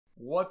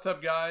What's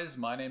up, guys?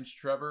 My name's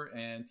Trevor,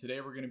 and today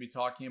we're going to be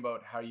talking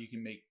about how you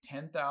can make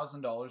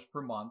 $10,000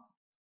 per month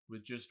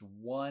with just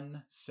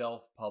one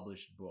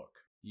self-published book.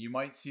 You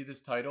might see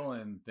this title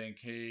and think,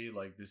 hey,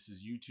 like this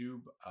is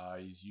YouTube.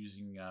 He's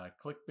using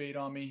clickbait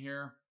on me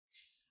here.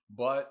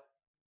 But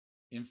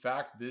in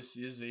fact, this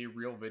is a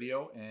real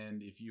video,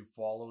 and if you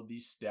follow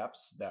these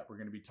steps that we're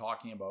going to be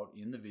talking about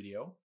in the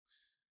video,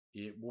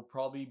 it will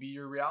probably be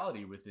your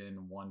reality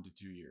within 1 to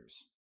 2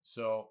 years.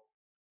 So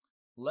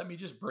let me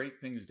just break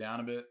things down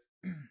a bit.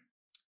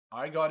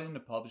 I got into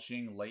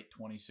publishing late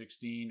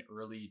 2016,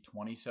 early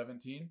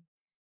 2017,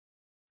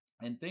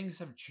 and things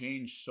have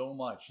changed so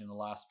much in the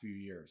last few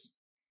years,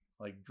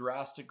 like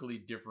drastically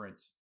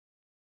different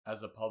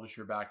as a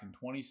publisher back in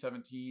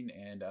 2017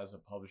 and as a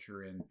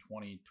publisher in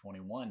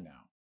 2021 now.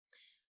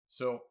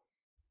 So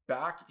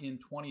back in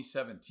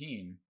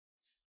 2017,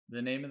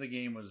 the name of the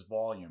game was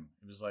volume.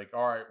 It was like,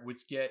 all right,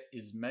 let's get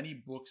as many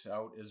books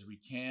out as we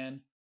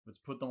can. Let's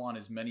put them on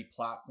as many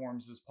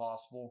platforms as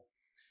possible.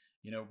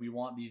 You know, we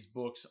want these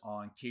books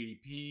on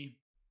KDP.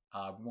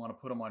 We want to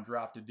put them on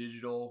Drafted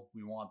Digital.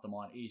 We want them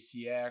on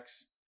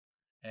ACX.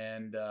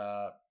 And,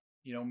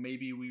 you know,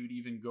 maybe we would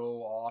even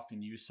go off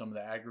and use some of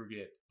the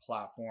aggregate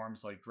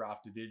platforms like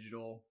Drafted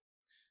Digital.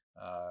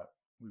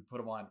 We put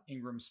them on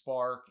Ingram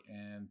Spark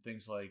and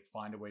things like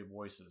Findaway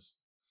Voices.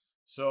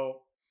 So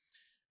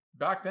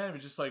back then it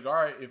was just like, all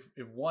right,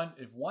 if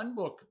one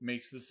book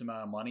makes this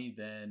amount of money,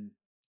 then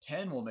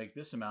 10 will make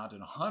this amount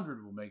and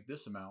 100 will make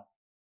this amount.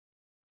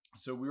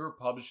 So we were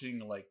publishing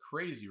like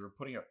crazy. We were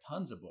putting out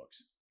tons of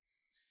books.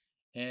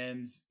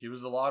 And it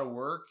was a lot of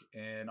work,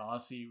 and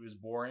honestly, it was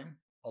boring.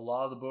 A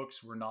lot of the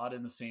books were not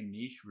in the same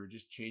niche. We were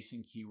just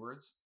chasing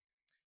keywords.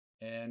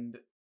 And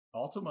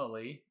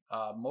ultimately,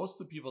 most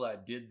of the people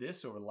that did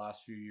this over the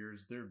last few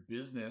years, their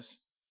business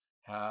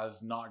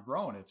has not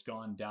grown. It's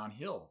gone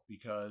downhill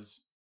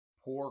because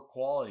poor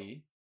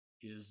quality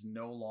is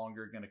no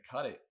longer going to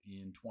cut it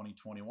in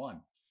 2021.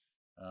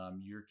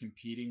 You're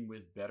competing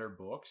with better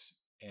books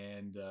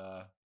and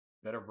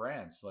better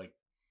brands. Like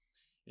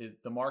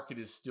the market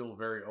is still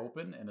very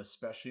open, and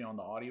especially on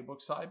the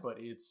audiobook side, but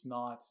it's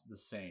not the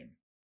same.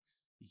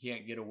 You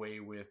can't get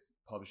away with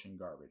publishing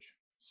garbage.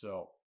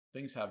 So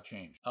things have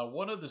changed.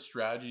 One of the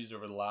strategies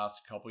over the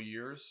last couple of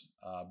years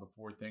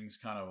before things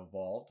kind of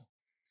evolved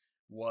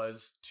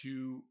was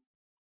to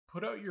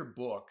put out your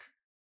book,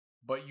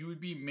 but you would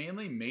be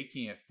mainly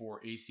making it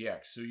for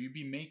ACX. So you'd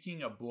be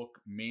making a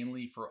book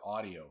mainly for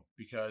audio,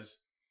 because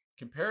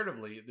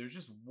comparatively, there's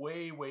just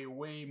way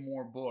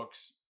more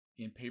books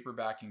in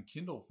paperback and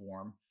Kindle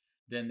form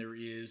than there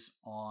is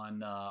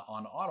on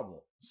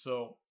Audible.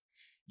 So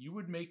you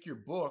would make your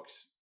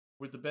books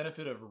with the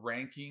benefit of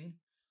ranking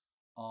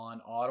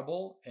on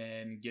Audible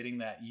and getting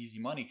that easy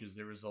money, because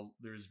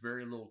there's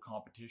very little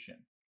competition.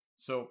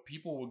 So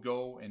people would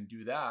go and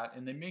do that,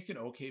 and they make an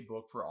okay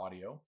book for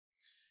audio.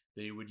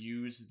 They would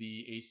use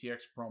the ACX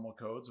promo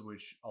codes,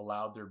 which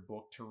allowed their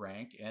book to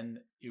rank, and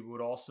they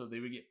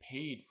would get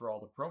paid for all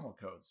the promo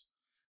codes.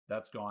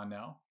 That's gone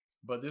now.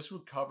 But this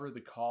would cover the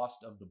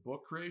cost of the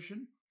book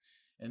creation,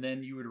 and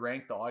then you would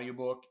rank the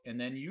audiobook, and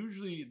then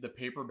usually the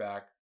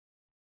paperback,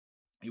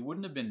 it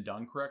wouldn't have been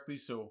done correctly,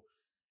 so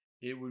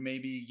it would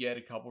maybe get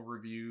a couple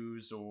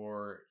reviews,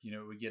 or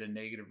it would get a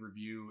negative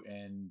review,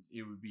 and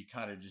it would be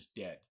kind of just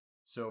dead.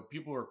 So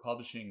people were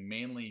publishing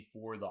mainly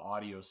for the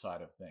audio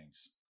side of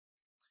things.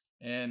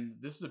 And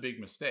this is a big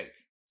mistake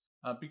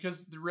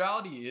because the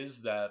reality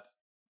is that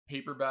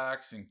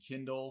paperbacks and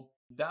Kindle,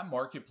 that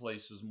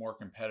marketplace was more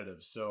competitive.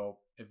 So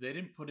if they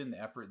didn't put in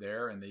the effort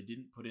there, and they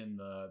didn't put in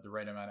the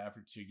right amount of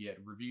effort to get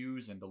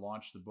reviews and to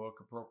launch the book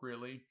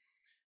appropriately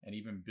and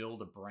even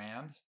build a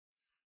brand,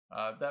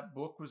 that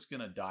book was going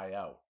to die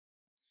out.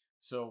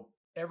 So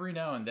every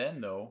now and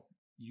then, though,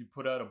 you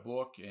put out a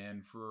book,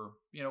 and for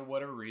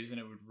whatever reason,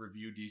 it would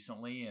review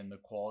decently and the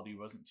quality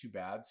wasn't too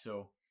bad.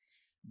 So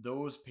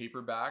those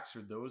paperbacks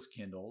or those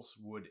Kindles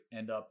would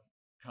end up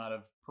kind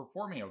of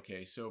performing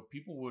okay. So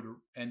people would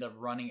end up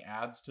running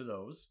ads to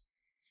those,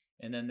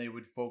 and then they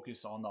would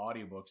focus on the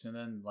audiobooks. And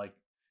then like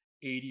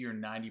 80 or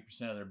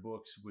 90% of their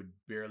books would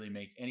barely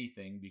make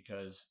anything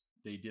because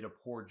they did a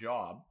poor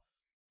job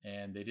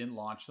and they didn't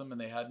launch them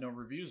and they had no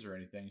reviews or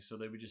anything. So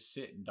they would just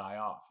sit and die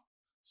off.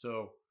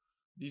 So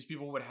these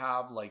people would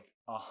have like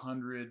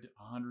 100,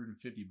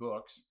 150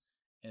 books,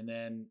 and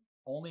then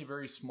only a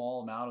very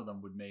small amount of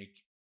them would make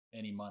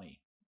any money.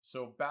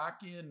 So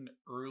back in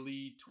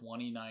early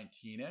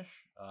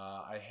 2019-ish,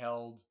 I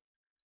held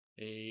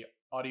a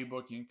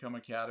Audiobook Income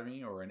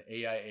Academy, or an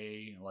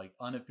AIA, like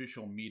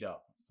unofficial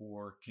meetup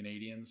for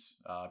Canadians,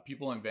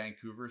 people in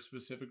Vancouver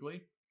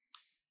specifically.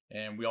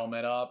 And we all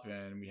met up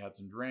and we had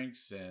some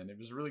drinks, and it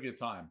was a really good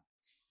time.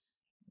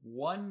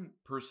 One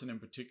person in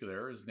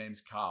particular, his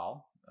name's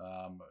Kyle.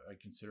 I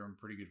consider him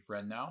a pretty good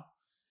friend now.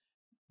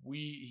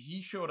 He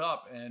showed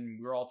up, and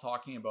we were all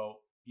talking about,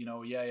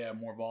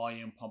 more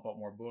volume, pump up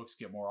more books,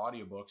 get more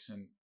audiobooks.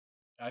 And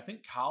I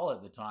think Kyle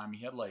at the time,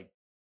 he had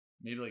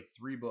maybe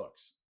 3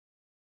 books,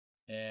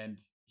 and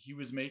he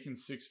was making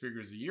 6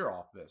 figures a year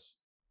off this.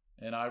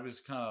 And I was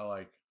kind of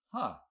like,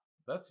 huh,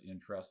 that's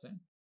interesting.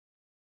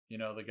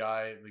 The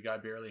guy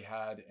barely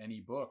had any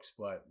books,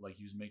 but like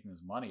he was making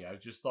this money. I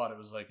just thought it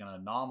was like an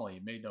anomaly.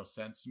 It made no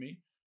sense to me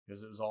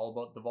because it was all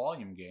about the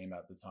volume game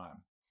at the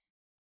time.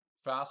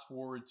 Fast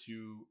forward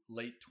to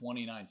late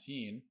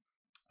 2019,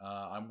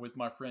 I'm with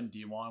my friend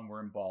Diwan.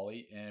 We're in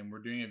Bali and we're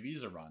doing a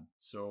visa run.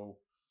 So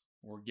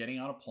we're getting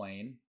on a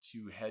plane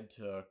to head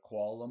to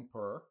Kuala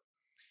Lumpur.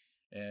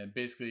 And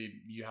basically,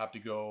 you have to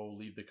go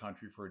leave the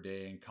country for a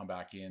day and come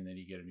back in, then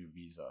you get a new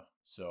visa.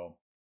 So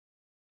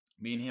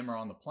me and him are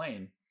on the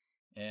plane,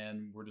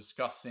 and we're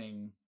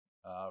discussing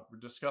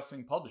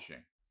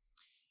publishing.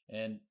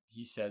 And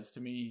he says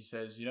to me, he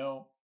says, he's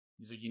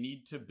like, you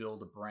need to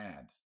build a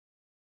brand.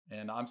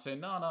 And I'm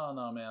saying, no, no,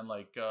 no, man.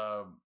 Like,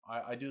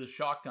 I do the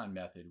shotgun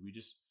method. We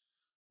just,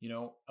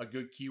 a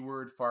good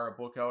keyword, fire a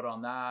book out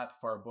on that,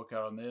 fire a book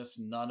out on this.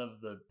 None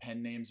of the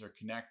pen names are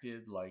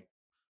connected. Like,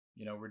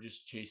 we're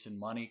just chasing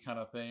money kind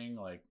of thing.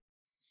 Like,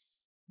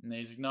 and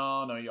he's like,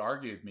 no, no, he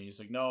argued with me. He's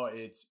like, no,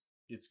 it's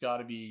got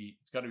to be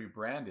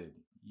branded.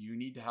 You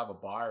need to have a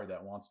buyer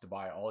that wants to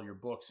buy all your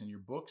books, and your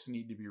books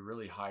need to be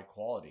really high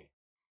quality.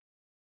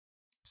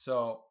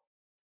 So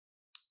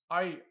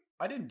I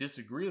didn't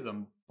disagree with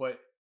him, but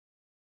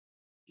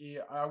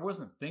I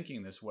wasn't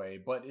thinking this way,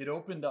 but it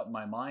opened up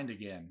my mind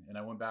again. And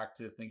I went back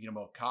to thinking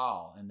about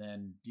Kyle, and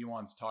then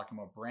Diwan's talking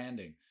about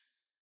branding.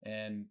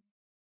 And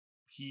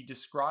he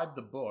described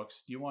the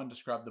books, Diwan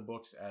described the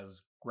books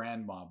as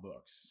grandma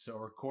books. So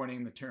we're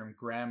coining the term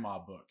grandma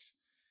books.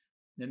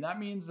 And that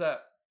means that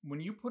when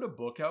you put a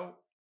book out,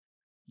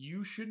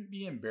 you shouldn't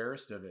be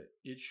embarrassed of it.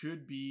 It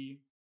should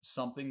be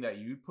something that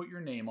you put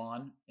your name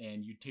on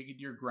and you take it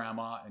to your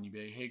grandma and you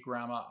be like, hey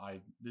grandma,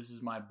 this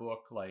is my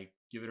book, like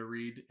give it a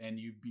read, and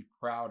you'd be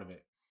proud of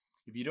it.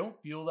 If you don't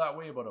feel that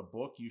way about a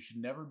book, you should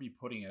never be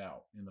putting it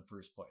out in the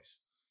first place.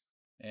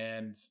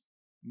 And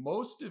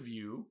most of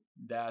you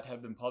that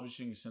have been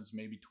publishing since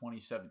maybe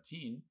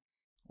 2017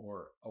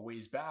 or a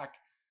ways back,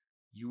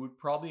 you would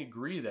probably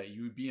agree that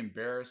you would be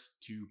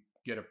embarrassed to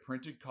get a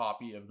printed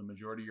copy of the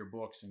majority of your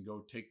books and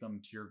go take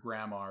them to your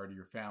grandma or to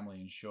your family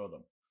and show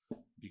them,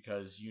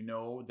 because you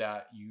know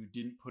that you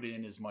didn't put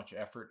in as much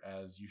effort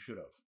as you should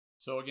have.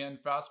 So again,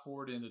 fast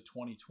forward into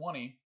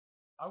 2020,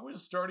 I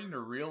was starting to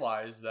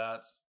realize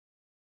that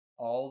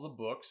all the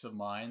books of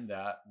mine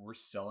that were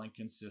selling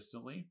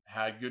consistently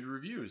had good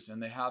reviews,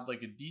 and they had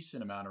like a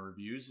decent amount of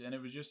reviews, and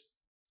it was just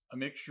a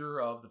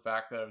mixture of the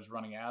fact that I was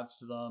running ads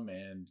to them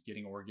and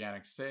getting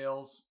organic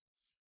sales,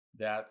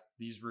 that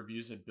these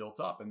reviews had built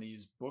up and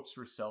these books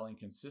were selling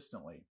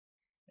consistently.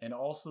 And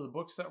also the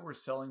books that were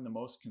selling the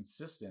most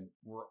consistent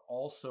were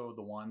also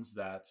the ones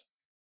that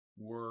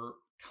were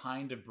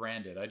kind of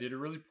branded. I did a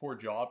really poor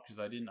job because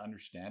I didn't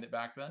understand it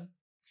back then,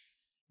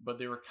 but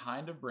they were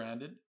kind of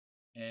branded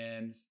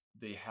and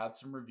they had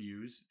some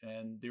reviews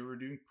and they were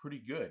doing pretty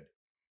good.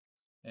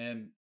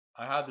 And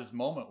I had this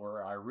moment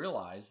where I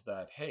realized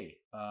that, hey,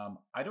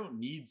 I don't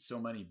need so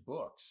many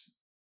books.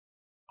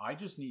 I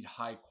just need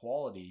high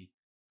quality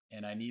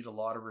and I need a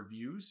lot of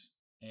reviews,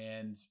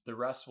 and the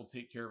rest will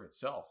take care of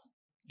itself.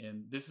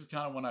 And this is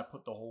kind of when I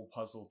put the whole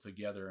puzzle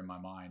together in my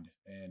mind,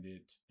 and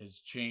it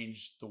has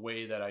changed the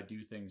way that I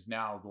do things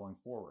now going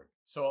forward.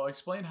 So I'll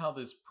explain how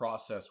this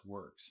process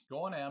works.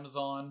 Go on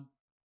Amazon,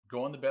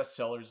 go on the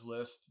bestsellers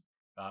list,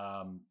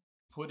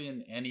 put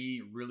in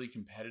any really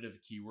competitive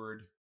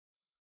keyword.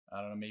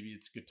 I don't know, maybe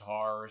it's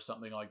guitar or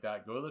something like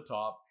that. Go to the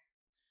top.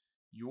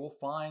 You will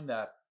find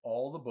that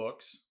all the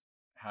books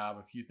have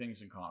a few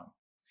things in common.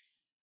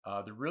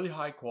 They're really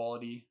high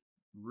quality,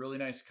 really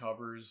nice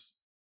covers.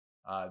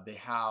 They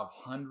have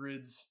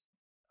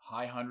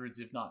high hundreds,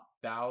 if not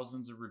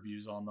thousands of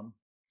reviews on them.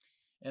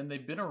 And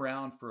they've been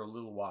around for a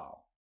little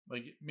while.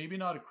 Like maybe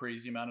not a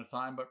crazy amount of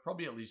time, but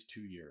probably at least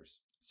 2 years.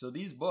 So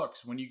these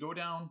books, when you go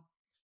down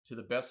to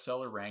the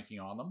bestseller ranking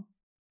on them,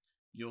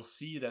 you'll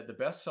see that the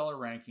bestseller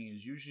ranking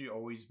is usually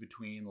always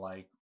between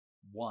like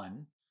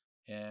 1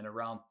 and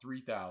around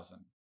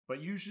 3,000.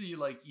 But usually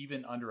like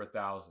even under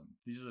 1,000.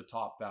 These are the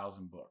top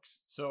 1,000 books.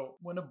 So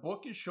when a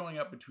book is showing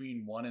up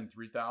between 1 and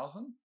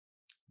 3,000,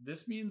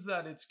 this means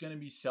that it's going to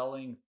be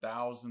selling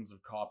thousands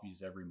of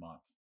copies every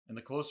month. And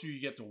the closer you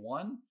get to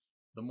 1,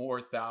 the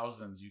more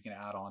thousands you can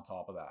add on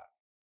top of that.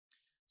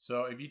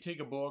 So if you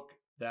take a book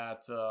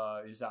that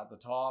is at the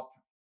top,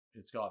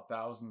 it's got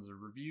thousands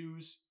of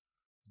reviews,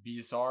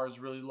 its BSR is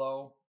really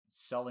low,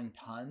 it's selling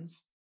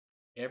tons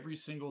every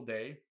single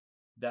day,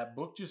 that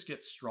book just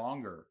gets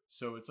stronger.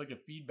 So it's like a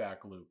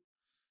feedback loop.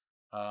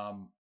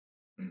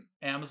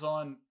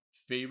 Amazon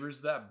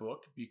favors that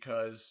book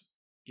because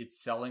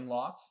it's selling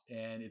lots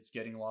and it's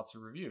getting lots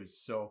of reviews.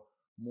 So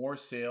more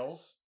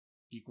sales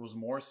equals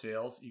more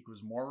sales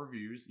equals more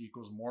reviews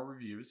equals more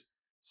reviews.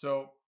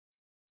 So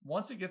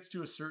once it gets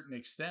to a certain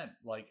extent,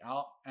 like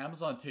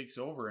Amazon takes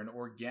over, and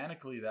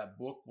organically that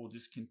book will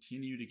just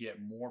continue to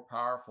get more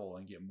powerful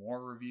and get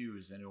more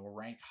reviews, and it will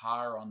rank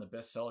higher on the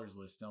bestsellers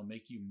list and it'll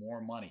make you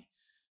more money.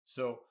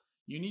 So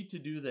you need to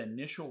do the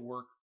initial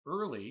work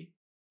early,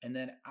 and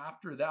then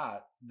after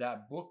that,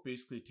 that book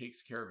basically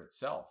takes care of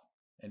itself.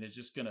 and it's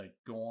just going to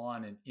go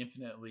on and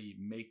infinitely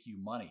make you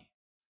money.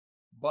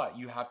 But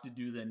you have to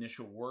do the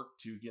initial work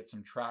to get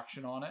some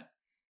traction on it,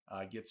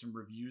 get some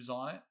reviews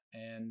on it,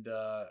 and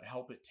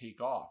help it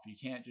take off. You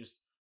can't just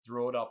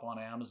throw it up on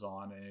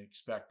Amazon and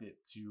expect it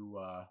to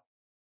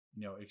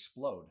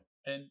explode.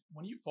 And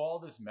when you follow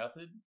this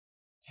method,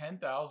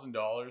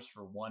 $10,000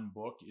 for one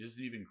book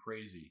isn't even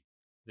crazy.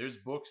 There's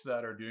books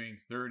that are doing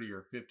 30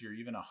 or 50 or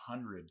even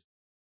 100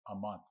 a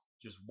month,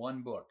 just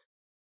one book.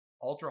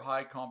 Ultra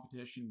high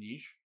competition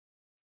niche,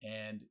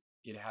 and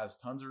it has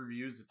tons of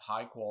reviews, it's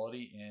high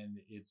quality, and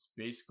it's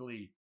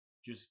basically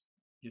just,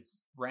 it's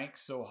ranked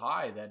so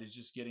high that it's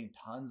just getting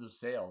tons of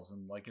sales.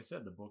 And like I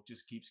said, the book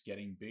just keeps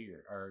getting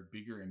bigger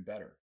and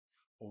better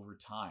over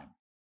time.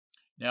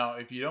 Now,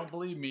 if you don't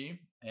believe me,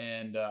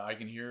 and I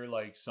can hear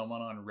like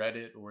someone on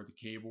Reddit or the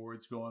K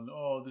boards going,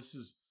 "Oh, this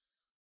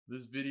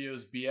video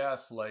is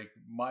BS. Like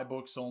my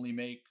books only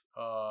make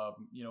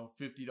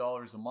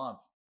 $50 a month."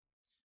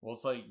 Well,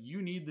 it's like,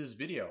 you need this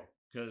video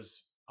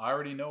because I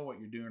already know what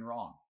you're doing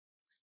wrong.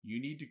 You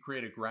need to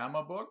create a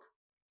grandma book.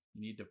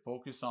 You need to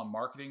focus on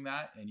marketing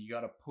that, and you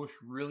got to push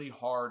really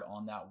hard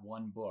on that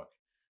one book.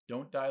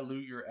 Don't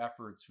dilute your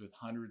efforts with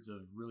hundreds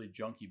of really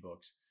junky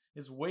books.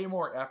 It's way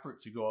more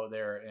effort to go out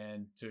there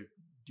and to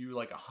do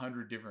like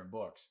 100 different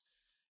books.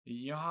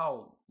 You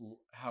know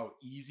how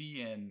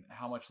easy and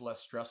how much less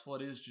stressful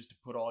it is just to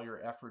put all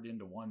your effort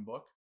into one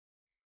book?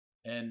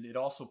 And it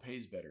also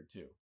pays better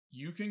too.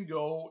 You can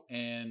go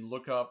and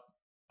look up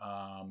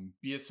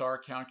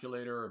BSR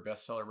calculator or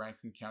bestseller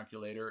ranking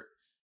calculator.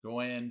 Go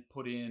in,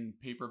 put in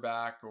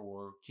paperback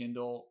or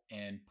Kindle,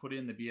 and put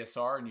in the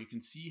BSR, and you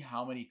can see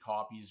how many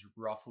copies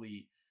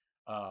roughly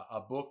a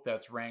book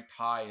that's ranked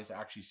high is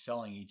actually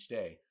selling each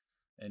day.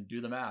 And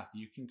do the math.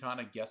 You can kind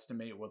of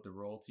guesstimate what the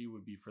royalty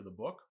would be for the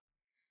book.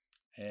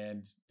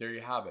 And there you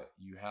have it.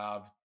 You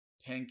have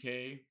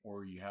 10K,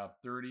 or you have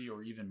 30,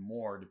 or even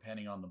more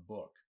depending on the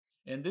book.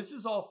 And this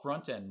is all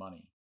front end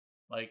money.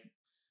 Like,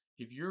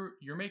 if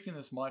you're making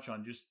this much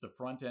on just the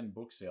front end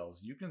book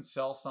sales, you can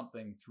sell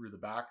something through the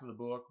back of the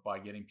book by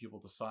getting people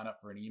to sign up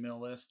for an email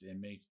list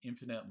and make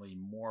infinitely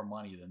more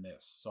money than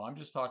this. So I'm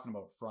just talking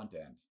about front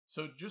end.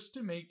 So just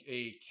to make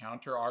a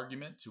counter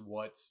argument to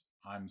what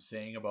I'm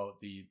saying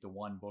about the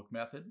one book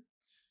method,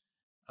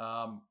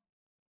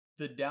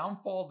 the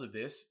downfall to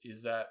this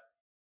is that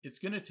it's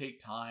going to take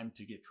time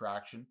to get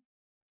traction.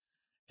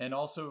 And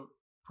also,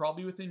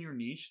 probably within your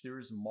niche,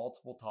 there's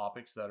multiple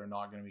topics that are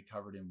not going to be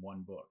covered in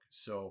one book.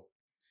 So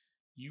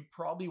you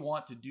probably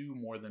want to do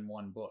more than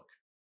one book.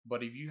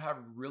 But if you have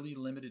really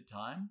limited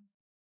time,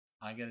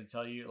 I'm going to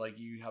tell you, like,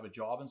 you have a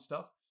job and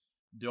stuff,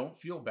 don't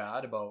feel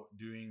bad about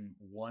doing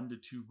 1 to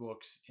 2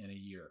 books in a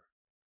year.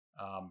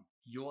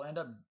 You'll end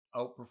up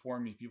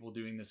outperforming people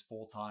doing this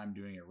full time,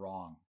 doing it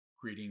wrong,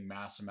 creating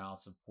mass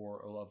amounts of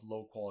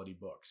low quality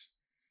books.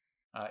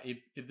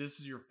 If this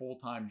is your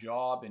full-time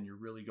job and you're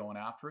really going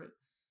after it,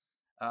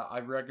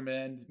 I'd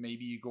recommend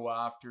maybe you go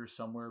after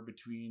somewhere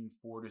between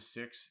 4 to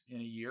 6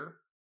 in a year,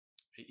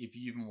 if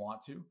you even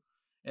want to.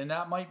 And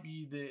that might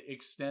be the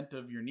extent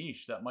of your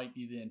niche. That might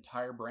be the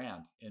entire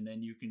brand. And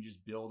then you can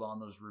just build on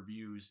those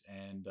reviews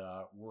and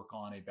work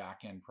on a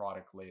back-end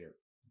product later.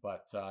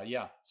 But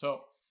yeah,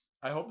 so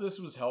I hope this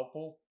was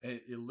helpful.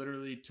 It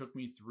literally took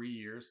me 3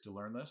 years to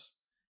learn this.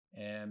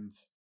 And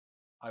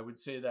I would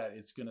say that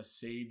it's going to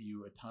save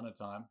you a ton of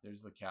time.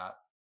 There's the cat.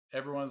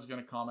 Everyone's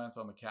going to comment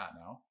on the cat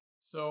now.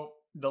 So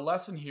the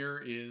lesson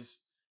here is,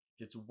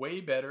 it's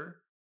way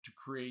better to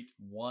create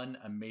one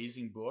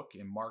amazing book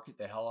and market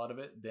the hell out of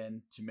it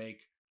than to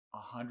make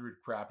 100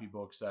 crappy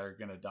books that are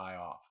going to die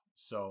off.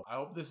 So I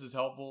hope this is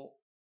helpful.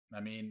 I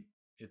mean,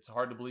 it's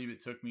hard to believe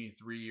it took me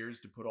 3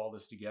 years to put all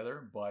this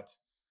together, but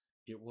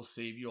it will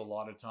save you a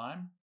lot of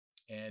time.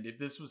 And if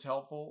this was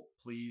helpful,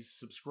 please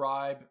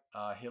subscribe,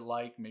 hit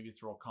like, maybe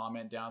throw a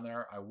comment down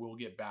there. I will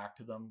get back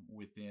to them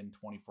within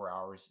 24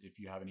 hours if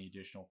you have any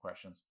additional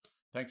questions.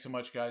 Thanks so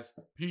much, guys.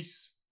 Peace.